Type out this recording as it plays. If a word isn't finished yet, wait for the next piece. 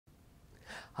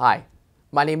Hi,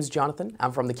 my name is Jonathan.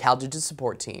 I'm from the CalDigit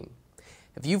Support team.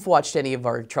 If you've watched any of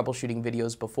our troubleshooting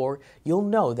videos before, you'll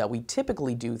know that we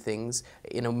typically do things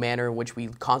in a manner in which we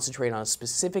concentrate on a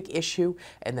specific issue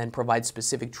and then provide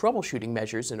specific troubleshooting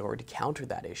measures in order to counter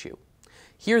that issue.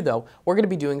 Here, though, we're going to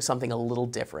be doing something a little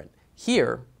different.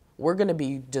 Here, we're going to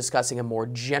be discussing a more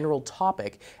general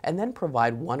topic and then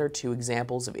provide one or two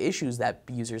examples of issues that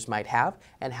users might have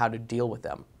and how to deal with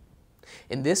them.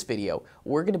 In this video,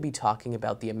 we're going to be talking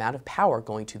about the amount of power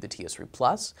going to the TS3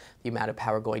 Plus, the amount of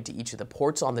power going to each of the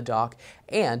ports on the dock,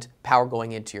 and power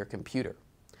going into your computer.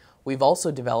 We've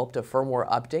also developed a firmware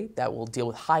update that will deal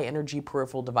with high-energy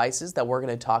peripheral devices that we're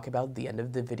going to talk about at the end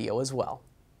of the video as well.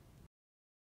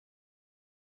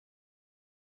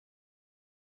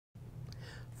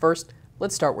 First,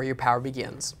 let's start where your power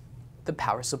begins, the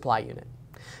power supply unit.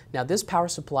 Now, this power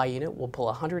supply unit will pull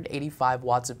 185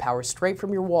 watts of power straight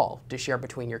from your wall to share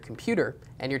between your computer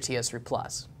and your TS3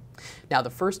 Plus. Now, the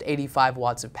first 85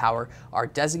 watts of power are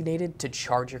designated to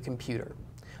charge your computer.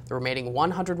 The remaining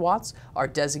 100 watts are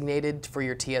designated for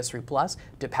your TS3 Plus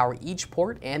to power each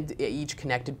port and each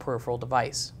connected peripheral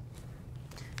device.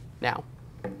 Now,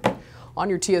 on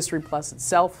your TS3 Plus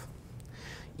itself,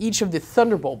 each of the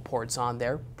Thunderbolt ports on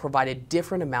there provide a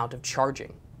different amount of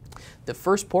charging. The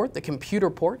first port, the computer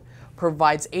port,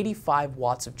 provides 85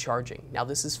 watts of charging. Now,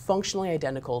 this is functionally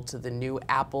identical to the new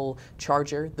Apple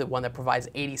charger, the one that provides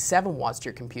 87 watts to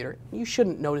your computer. You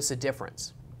shouldn't notice a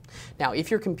difference. Now, if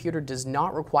your computer does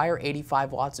not require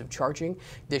 85 watts of charging,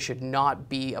 this should not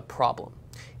be a problem.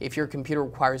 If your computer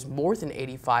requires more than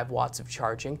 85 watts of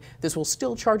charging, this will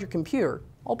still charge your computer,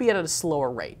 albeit at a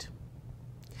slower rate.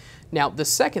 Now, the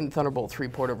second Thunderbolt 3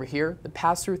 port over here, the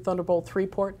pass-through Thunderbolt 3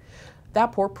 port,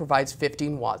 that port provides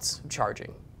 15 watts of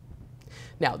charging.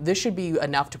 Now, this should be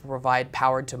enough to provide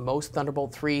power to most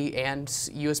Thunderbolt 3 and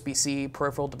USB-C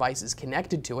peripheral devices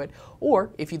connected to it,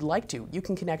 or if you'd like to, you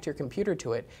can connect your computer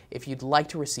to it if you'd like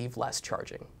to receive less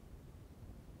charging.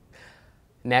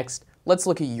 Next, let's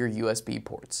look at your USB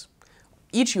ports.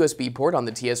 Each USB port on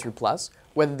the TS3 Plus,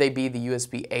 whether they be the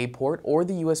USB-A port or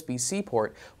the USB-C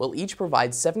port, will each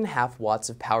provide 7.5 watts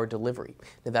of power delivery.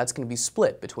 Now, that's going to be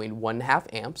split between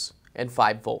 1.5 amps and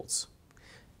 5 volts.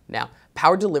 Now,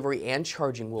 power delivery and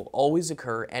charging will always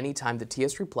occur anytime the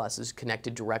TS3 Plus is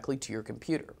connected directly to your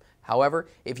computer. However,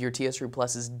 if your TS3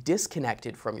 Plus is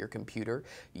disconnected from your computer,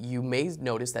 you may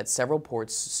notice that several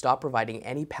ports stop providing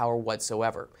any power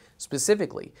whatsoever.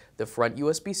 Specifically, the front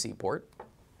USB-C port,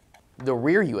 the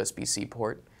rear USB-C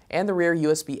port, and the rear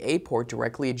USB-A port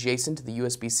directly adjacent to the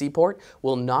USB-C port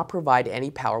will not provide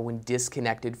any power when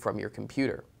disconnected from your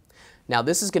computer. Now,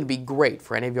 this is going to be great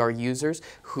for any of our users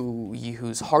who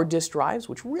use hard disk drives,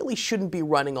 which really shouldn't be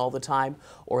running all the time,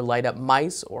 or light up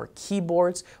mice or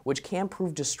keyboards, which can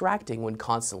prove distracting when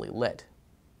constantly lit.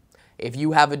 If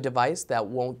you have a device that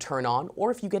won't turn on,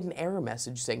 or if you get an error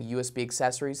message saying USB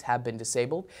accessories have been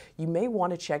disabled, you may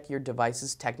want to check your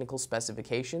device's technical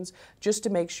specifications just to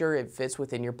make sure it fits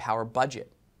within your power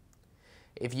budget.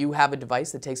 If you have a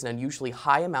device that takes an unusually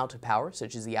high amount of power,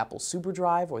 such as the Apple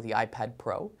SuperDrive or the iPad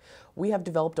Pro, we have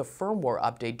developed a firmware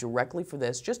update directly for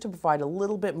this just to provide a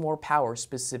little bit more power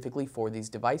specifically for these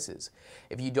devices.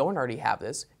 If you don't already have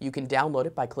this, you can download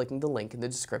it by clicking the link in the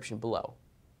description below.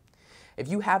 If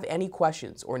you have any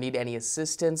questions or need any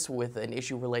assistance with an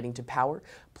issue relating to power,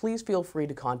 please feel free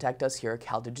to contact us here at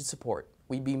CalDigit Support.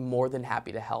 We'd be more than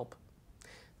happy to help.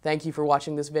 Thank you for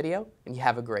watching this video, and you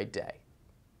have a great day.